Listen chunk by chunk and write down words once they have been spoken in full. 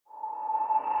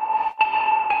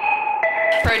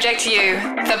Project U,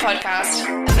 the podcast.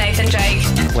 Nathan Jake.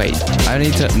 Wait, I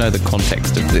need to know the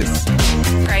context of this.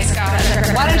 Grace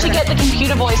Garner. Why don't you get the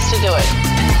computer voice to do it?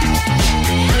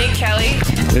 Nick Kelly.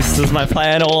 This was my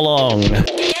plan all along.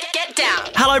 Get down.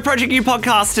 Hello, Project U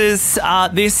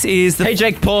podcasters. This is the... Hey,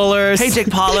 Jake Paulers. Hey,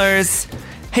 Jake Paulers.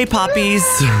 Hey, Poppies.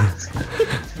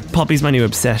 Poppy's my new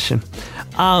obsession.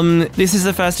 This is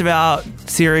the first of our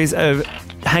series of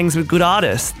Hangs with Good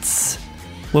Artists,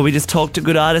 where we just talk to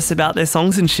good artists about their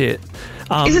songs and shit.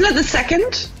 Isn't it the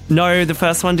second? No, the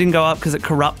first one didn't go up because it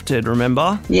corrupted,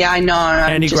 remember? Yeah, I know.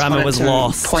 Andy Grammer was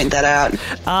lost. Point that out.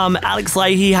 Alex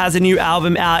Leahy has a new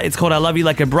album out. It's called I Love You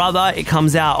Like a Brother. It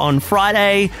comes out on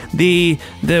Friday, the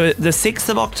 6th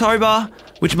of October,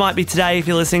 which might be today if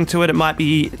you're listening to it. It might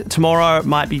be tomorrow. It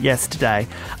might be yesterday.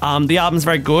 The album's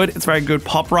very good. It's very good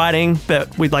pop writing,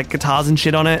 but with like guitars and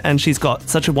shit on it. And she's got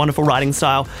such a wonderful writing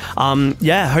style.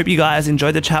 Hope you guys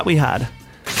enjoyed the chat we had.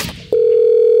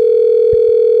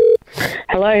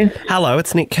 Hello. Hello,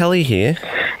 it's Nick Kelly here.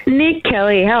 Nick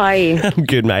Kelly, how are you? I'm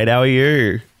good, mate. How are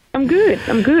you? I'm good.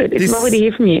 It's lovely to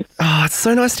hear from you. Oh, it's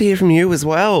so nice to hear from you as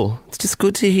well. It's just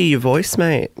good to hear your voice,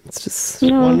 mate. It's just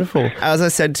wonderful. As I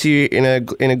said to you in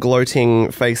a gloating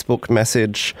Facebook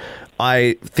message,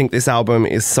 I think this album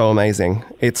is so amazing.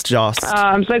 It's just...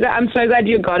 I'm so glad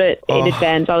you got it in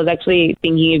advance. I was actually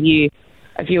thinking of you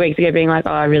a few weeks ago being like,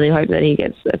 I really hope that he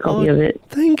gets a copy of it.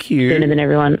 Thank you. Sooner than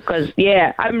everyone. Because,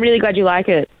 I'm really glad you like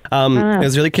it. It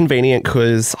was really convenient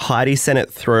because Heidi sent it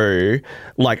through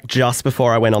like just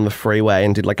before I went on the freeway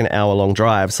and did like an hour-long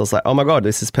drive. So I was like, oh my God,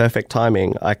 this is perfect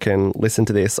timing. I can listen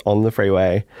to this on the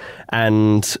freeway.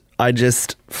 And I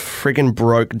just friggin'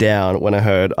 broke down when I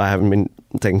heard I haven't been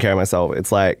taking care of myself.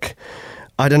 It's like,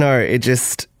 I don't know, it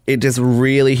just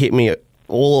really hit me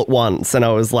all at once, and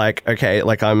I was like, okay,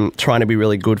 like I'm trying to be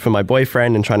really good for my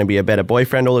boyfriend and trying to be a better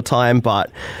boyfriend all the time,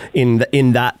 but in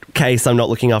that case, I'm not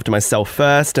looking after myself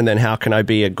first, and then how can I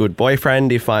be a good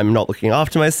boyfriend if I'm not looking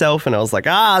after myself? And I was like,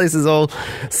 this is all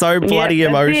so bloody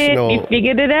emotional. You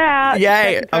figured it out.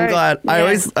 Yay, I'm glad. Yeah. I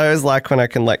always like when I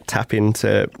can like tap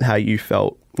into how you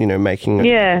felt, making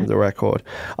the record.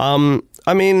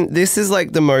 I mean, this is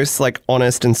like the most like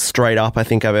honest and straight up I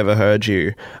think I've ever heard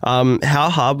you. How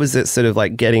hard was it sort of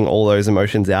like getting all those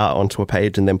emotions out onto a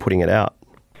page and then putting it out?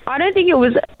 I don't think it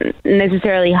was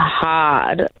necessarily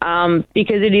hard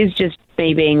because it is just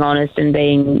me being honest and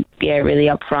being really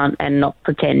upfront and not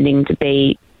pretending to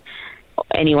be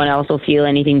anyone else or feel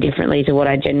anything differently to what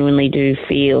I genuinely do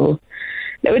feel.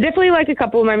 There were definitely like a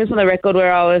couple of moments on the record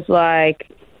where I was like,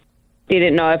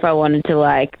 didn't know if I wanted to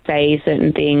like say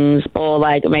certain things or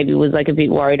like maybe was like a bit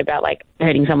worried about like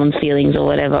hurting someone's feelings or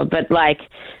whatever. But like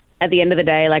at the end of the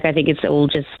day, like I think it's all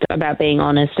just about being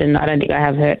honest, and I don't think I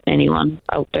have hurt anyone.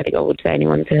 I don't think I would say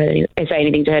anything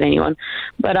to hurt anyone.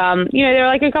 But there are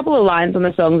like a couple of lines on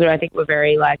the songs that I think were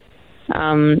very like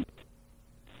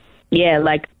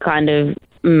like kind of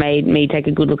made me take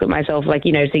a good look at myself, like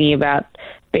thinking about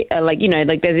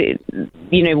there's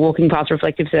walking past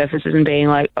reflective surfaces and being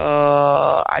like,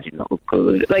 oh, I did not look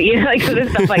good, like sort of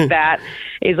stuff like that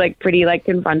is like pretty like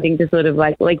confronting to sort of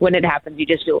like when it happens you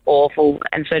just feel awful,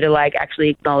 and so to like actually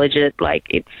acknowledge it, like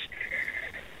it's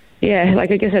I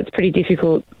guess that's pretty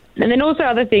difficult. And then also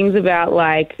other things about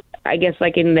like I guess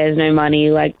like in There's No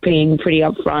Money, like being pretty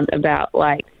upfront about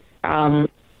like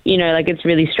like it's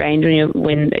really strange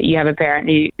when you have a parent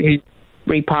who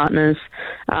repartners,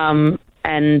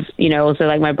 and also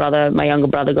like my younger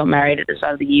brother got married at the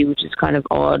start of the year, which is kind of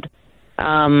odd,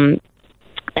 and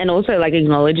also like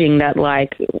acknowledging that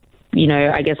like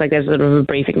I guess like there's sort of a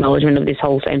brief acknowledgement of this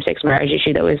whole same-sex marriage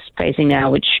issue that we're facing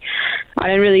now, which I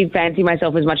don't really fancy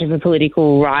myself as much of a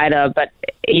political writer, but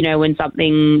when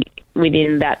something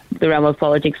within the realm of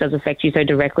politics does affect you so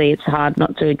directly, it's hard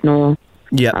not to ignore.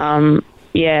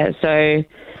 So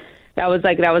that was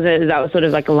sort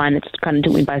of like a line that just kind of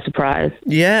took me by surprise.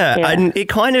 And it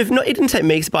kind of it didn't take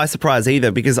me by surprise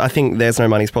either, because I think There's No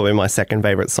Money is probably my second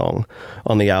favourite song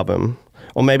on the album,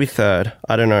 or maybe third.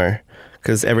 I don't know,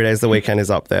 because Every Day's the Weekend is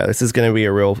up there. This is going to be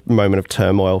a real moment of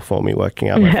turmoil for me working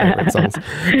out my favourite songs.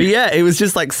 But it was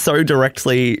just like so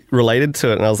directly related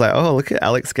to it, and I was like, oh, look at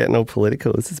Alex getting all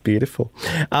political. This is beautiful.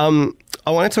 I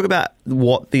want to talk about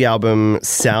what the album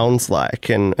sounds like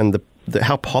and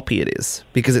how poppy it is,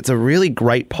 because it's a really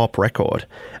great pop record,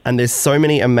 and there's so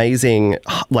many amazing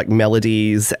like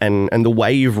melodies, and the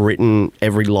way you've written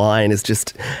every line is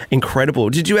just incredible.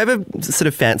 Did you ever sort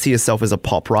of fancy yourself as a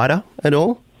pop writer at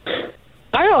all?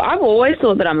 I've always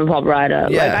thought that I'm a pop writer.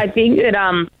 Yeah. Like I think that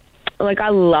I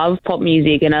love pop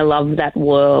music and I love that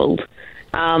world,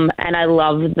 and I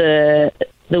love the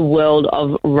world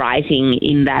of writing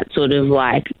in that sort of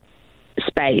like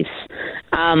space.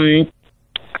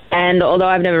 And although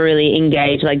I've never really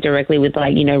engaged like directly with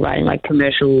like, you know, writing like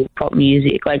commercial pop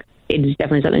music, like it is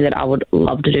definitely something that I would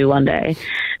love to do one day.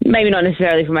 Maybe not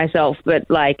necessarily for myself, but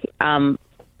like I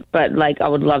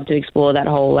would love to explore that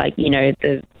whole like, you know,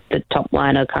 the top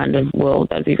liner kind of world.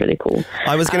 That'd be really cool.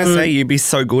 I was going to say you'd be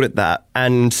so good at that.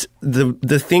 And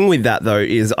the thing with that, though,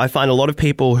 is I find a lot of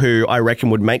people who I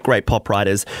reckon would make great pop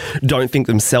writers don't think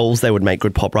themselves they would make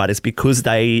good pop writers because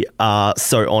they are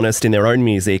so honest in their own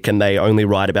music and they only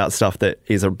write about stuff that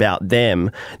is about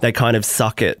them. They kind of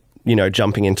suck at, you know,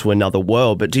 jumping into another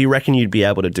world. But do you reckon you'd be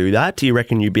able to do that? Do you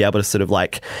reckon you'd be able to sort of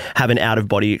like have an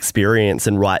out-of-body experience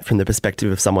and write from the perspective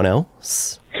of someone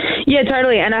else? Yeah,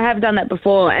 totally. And I have done that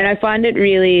before, and I find it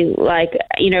really like,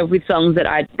 you know, with songs that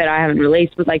I haven't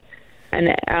released, but like, and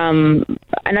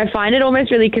I find it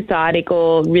almost really cathartic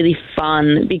or really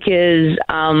fun because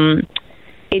I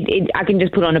can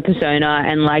just put on a persona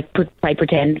and like play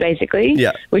pretend basically.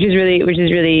 Yeah. Which is a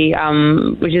really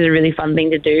fun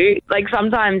thing to do. Like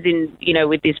sometimes in, you know,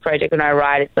 with this project when I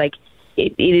write, it's like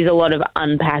it is a lot of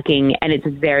unpacking, and it's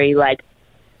very like,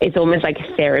 it's almost like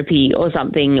therapy or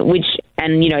something, which,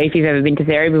 and, you know, if you've ever been to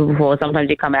therapy before, sometimes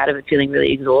you come out of it feeling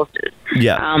really exhausted.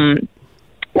 Yeah.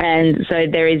 And so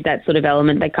there is that sort of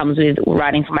element that comes with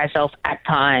writing for myself at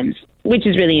times, which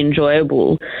is really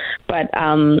enjoyable. But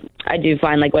I do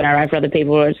find, like, when I write for other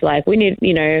people, it's like, we need,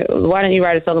 you know, why don't you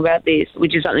write a song about this,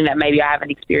 which is something that maybe I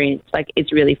haven't experienced. Like,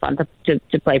 it's really fun to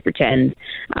play pretend.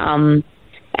 And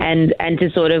to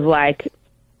sort of, like...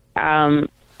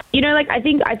 you know, like I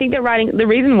think that writing, the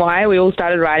reason why we all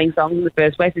started writing songs in the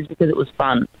first place is because it was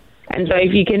fun. And so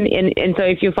if you can, and so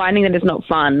if you're finding that it's not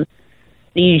fun,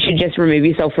 you should just remove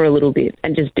yourself for a little bit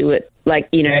and just do it, like,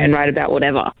 you know, and write about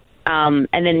whatever. And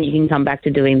then you can come back to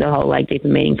doing the whole like deep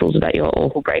and meaningfuls about your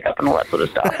awful breakup and all that sort of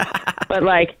stuff.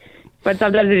 but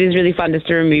sometimes it is really fun just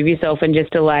to remove yourself and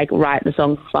just to like write the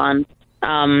song for fun.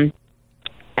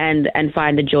 And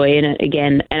find the joy in it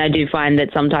again. And I do find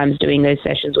that sometimes doing those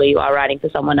sessions where you are writing for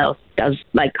someone else does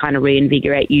like kind of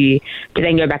reinvigorate you to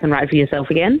then go back and write for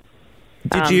yourself again.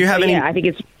 Did you have any? Yeah, I think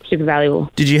it's super valuable.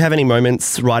 Did you have any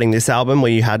moments writing this album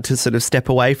where you had to sort of step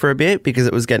away for a bit because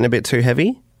it was getting a bit too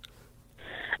heavy?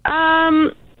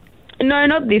 No,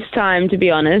 not this time, to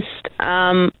be honest.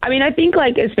 I mean, I think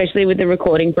like especially with the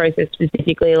recording process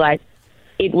specifically, like.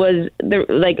 It was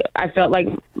I felt like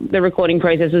the recording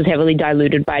process was heavily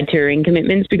diluted by touring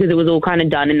commitments because it was all kind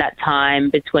of done in that time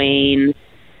between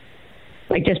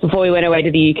like just before we went away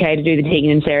to the UK to do the Tegan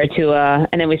and Sarah tour,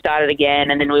 and then we started again,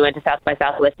 and then we went to South by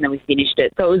Southwest, and then we finished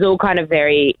it. So it was all kind of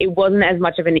it wasn't as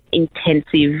much of an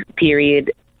intensive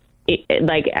period.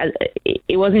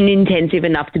 It wasn't intensive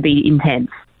enough to be intense.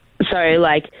 So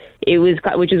like it was,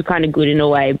 which was kind of good in a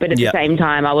way, but at the same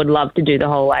time, I would love to do the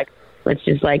whole like, let's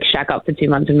just like shack up for 2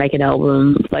 months and make an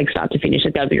album, like start to finish.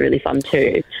 Like, that would be really fun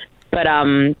too. But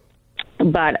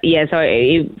yeah, so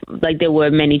like there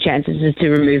were many chances just to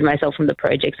remove myself from the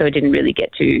project, so it didn't really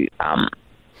get to,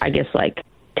 I guess, like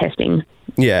testing.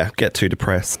 Yeah, get too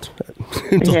depressed,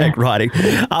 like writing.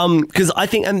 Because I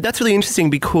think, and that's really interesting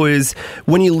because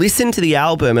when you listen to the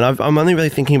album, and I'm only really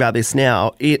thinking about this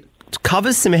now, it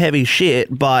covers some heavy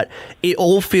shit, but it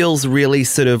all feels really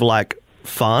sort of like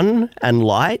fun and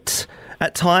light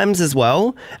at times as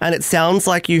well. And it sounds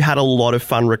like you had a lot of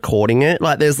fun recording it.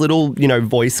 Like there's little, you know,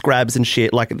 voice grabs and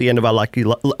shit, like at the end of I Love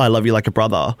You Like a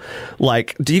Brother.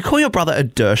 Like, do you call your brother a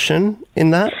Dershin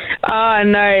in that? Oh,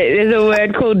 no, there's a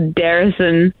word called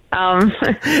Derrison.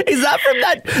 Is that from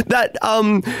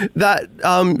that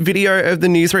video of the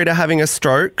newsreader having a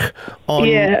stroke on?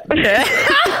 Yeah.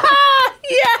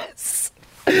 Yes.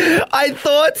 I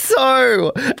thought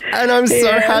so, and I'm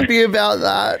so happy about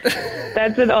that.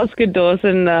 That's an Oscar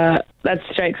Dawson. That's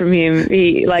straight from him.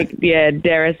 He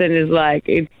Derrison is like,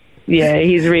 he's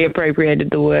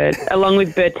reappropriated the word along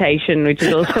with Bertation, which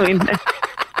is also in there.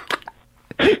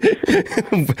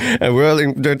 A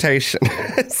whirling rotation.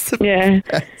 Yeah.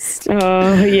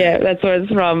 Oh, yeah, that's where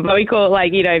it's from. But we call it,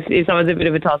 like, you know, if someone's a bit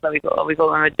of a tosser, we call him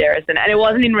a Derrison. And it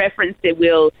wasn't in reference to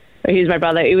Will, who's my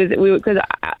brother. It was because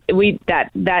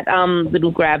that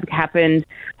little grab happened.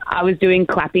 I was doing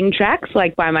clapping tracks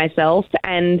like by myself,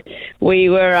 and we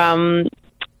were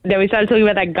then we started talking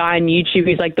about that guy on YouTube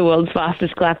who's like the world's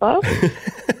fastest clapper. Have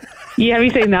you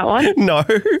seen that one? No.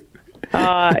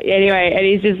 Anyway, and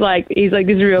he's like this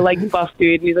real like buff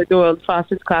dude, and he's like the world's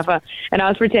fastest clapper. And I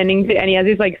was pretending to, and he has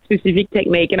this like specific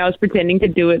technique, and I was pretending to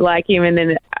do it like him, and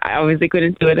then I obviously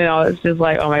couldn't do it, and I was just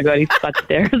like, oh my god, he's such a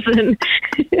Derrison.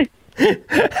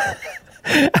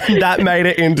 And that made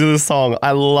it into the song.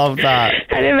 I love that.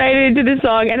 And it made it into the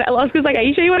song. And Oscar's like, are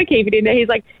you sure you want to keep it in there? He's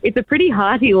like, it's a pretty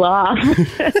hearty laugh.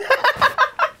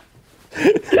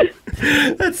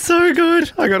 That's so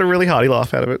good. I got a really hearty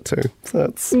laugh out of it too. So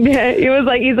that's Yeah, it was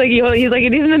like, he's like,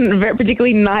 it isn't a very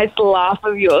particularly nice laugh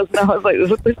of yours. And I was like,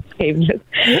 let's keep it.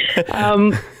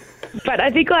 But I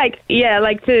think, like, yeah,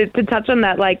 like to touch on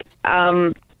that, like,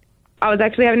 I was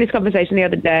actually having this conversation the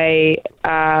other day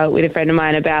with a friend of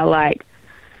mine about, like,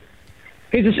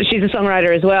 she's a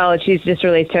songwriter as well, and she's just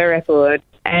released her record.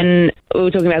 And we were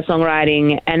talking about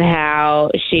songwriting and how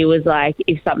she was like,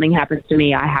 if something happens to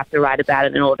me, I have to write about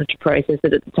it in order to process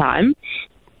it at the time.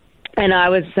 And I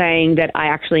was saying that I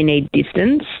actually need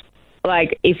distance.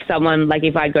 Like, if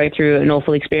I go through an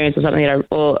awful experience or something,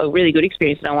 or a really good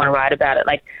experience and I want to write about it,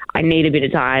 like, I need a bit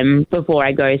of time before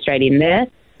I go straight in there.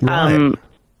 right.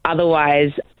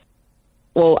 Otherwise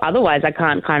I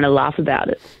can't kind of laugh about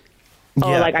it.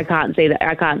 Or, like, I can't see,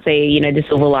 the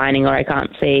silver lining, or I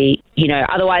can't see,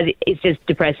 otherwise it's just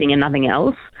depressing and nothing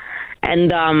else.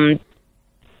 And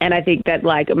I think that,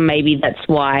 like, maybe that's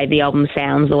why the album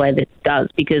sounds the way that it does,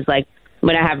 because, like,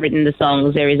 when I have written the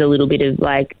songs, there is a little bit of,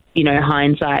 like,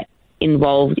 hindsight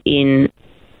involved in,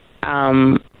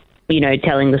 telling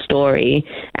the story.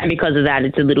 And because of that,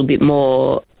 it's a little bit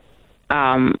more,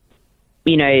 I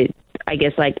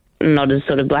guess, like, not as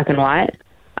sort of black and white.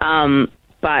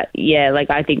 But yeah, like,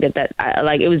 I think that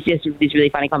it was just this really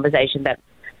funny conversation that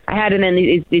I had, and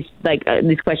then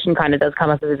this question kind of does come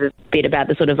up as a bit about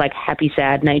the sort of, like, happy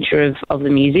sad nature of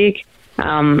the music,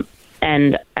 and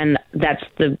that's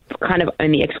the kind of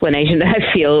only explanation that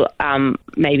I feel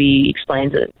maybe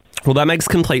explains it. Well, that makes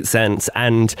complete sense.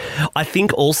 And I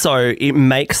think also it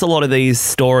makes a lot of these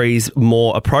stories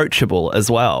more approachable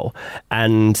as well.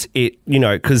 And it,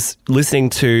 because listening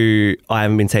to I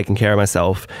Haven't Been Taking Care of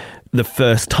Myself the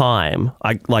first time,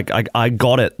 I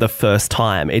got it the first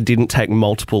time. It didn't take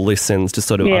multiple listens to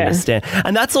sort of understand.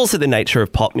 And that's also the nature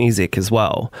of pop music as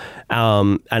well,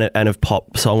 and of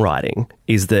pop songwriting,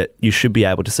 is that you should be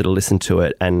able to sort of listen to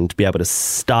it and be able to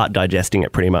start digesting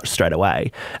it pretty much straight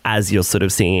away as you're sort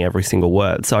of singing every single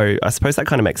word. So I suppose that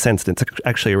kind of makes sense. It's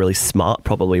actually a really smart,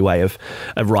 probably, way of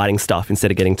writing stuff instead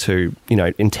of getting too,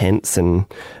 intense and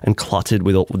cluttered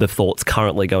with all the thoughts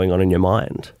currently going on in your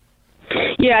mind.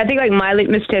 Yeah, I think, like, my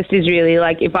litmus test is really,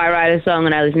 like, if I write a song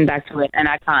and I listen back to it and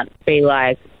I can't be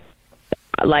like,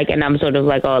 and I'm sort of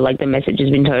like, oh, like, the message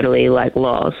has been totally, like,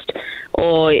 lost.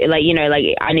 Or, like,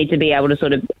 like, I need to be able to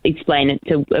sort of explain it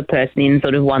to a person in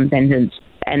sort of one sentence.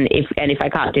 And if I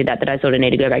can't do that, then I sort of need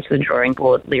to go back to the drawing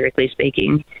board, lyrically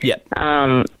speaking. Yeah.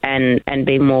 And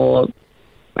be more,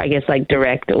 I guess, like,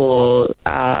 direct or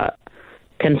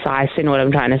concise in what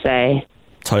I'm trying to say.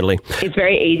 Totally. It's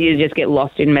very easy to just get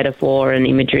lost in metaphor and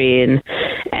imagery and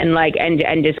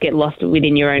just get lost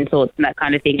within your own thoughts and that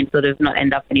kind of thing, and sort of not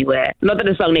end up anywhere. Not that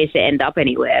a song needs to end up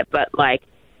anywhere, but, like,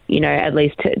 at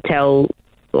least tell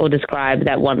or describe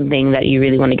that one thing that you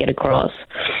really want to get across.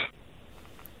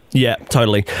 Yeah,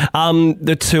 totally.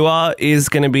 The tour is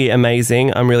going to be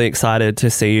amazing. I'm really excited to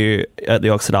see you at the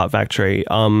Oxford Art Factory.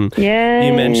 Yeah.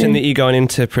 You mentioned that you're going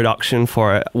into production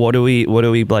for it. What do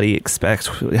we bloody expect?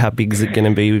 How big is it going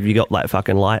to be? Have you got, like,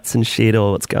 fucking lights and shit,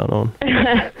 or what's going on?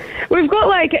 We've got,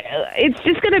 like, it's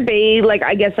just going to be, like,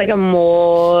 I guess, like, a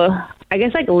more, I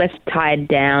guess, like, less tied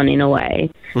down in a way.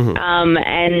 Mm-hmm.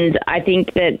 And I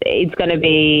think that it's going to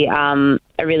be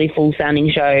a really full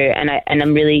sounding show, and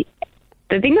I'm really.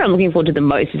 The thing that I'm looking forward to the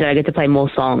most is that I get to play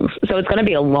more songs. So it's going to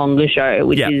be a longer show,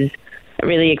 which is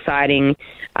really exciting.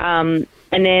 And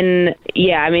then,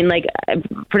 yeah, I mean, like,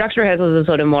 production rehearsals are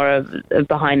sort of more of a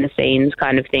behind-the-scenes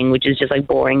kind of thing, which is just, like,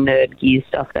 boring nerd gear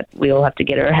stuff that we all have to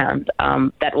get around.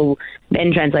 That will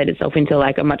then translate itself into,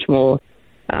 like, a much more,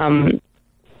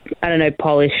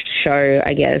 polished show,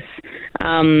 I guess.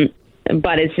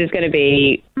 But it's just going to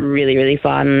be really, really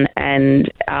fun, and,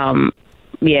 a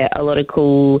lot of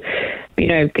cool,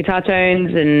 guitar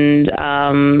tones, and,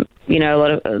 a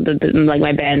lot of, like,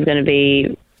 my band's going to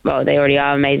be, well, they already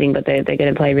are amazing, but they're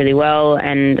going to play really well,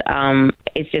 and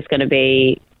it's just going to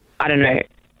be, I don't know,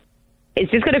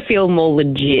 it's just going to feel more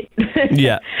legit.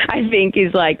 Yeah. I think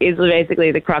is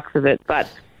basically the crux of it,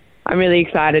 but I'm really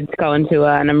excited to go on tour,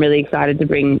 and I'm really excited to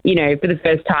bring, for the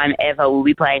first time ever, we'll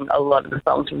be playing a lot of the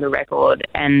songs from the record,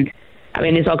 and I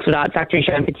mean, this Oxford Art Factory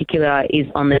show in particular is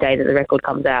on the day that the record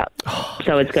comes out.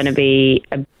 So it's going to be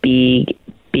a big,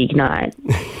 big night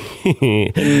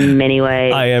in many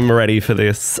ways. I am ready for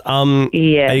this. Yeah. Are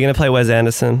you going to play Wes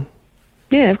Anderson?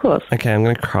 Yeah, of course. Okay, I'm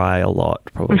going to cry a lot,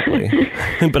 probably.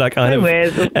 But I kind of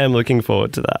am looking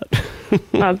forward to that.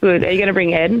 Oh, good. Are you going to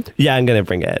bring Ed? Yeah, I'm going to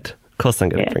bring Ed. course I'm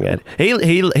going to bring Ed.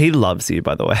 He loves you,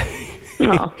 by the way.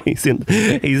 Oh. He's obsessed.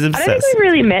 I don't think we've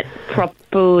really met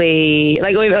properly.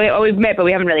 Like, we've met, but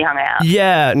we haven't really hung out.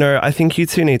 Yeah, no, I think you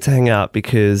two need to hang out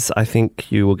because I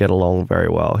think you will get along very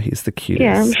well. He's the cutest.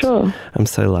 Yeah, I'm sure. I'm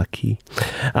so lucky.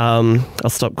 I'll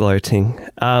stop gloating.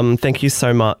 Thank you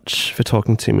so much for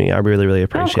talking to me. I really, really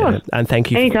appreciate it. And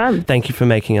thank you. Anytime. Thank you for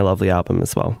making a lovely album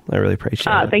as well. I really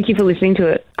appreciate it. Thank you for listening to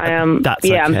it. That's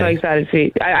yeah, okay. I'm so excited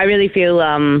to. I really feel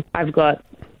I've got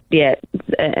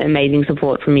amazing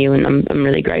support from you, and I'm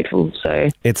really grateful. So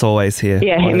it's always here.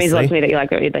 Yeah, honestly. it means a lot to me that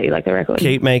you like the record.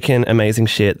 Keep making amazing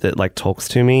shit that like talks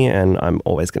to me, and I'm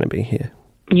always going to be here.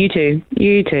 You too.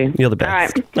 You're the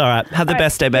best. All right. Have the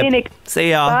best day, babe. See you, Nick. See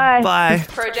ya. Bye. Bye.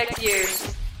 Project You,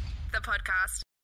 the podcast.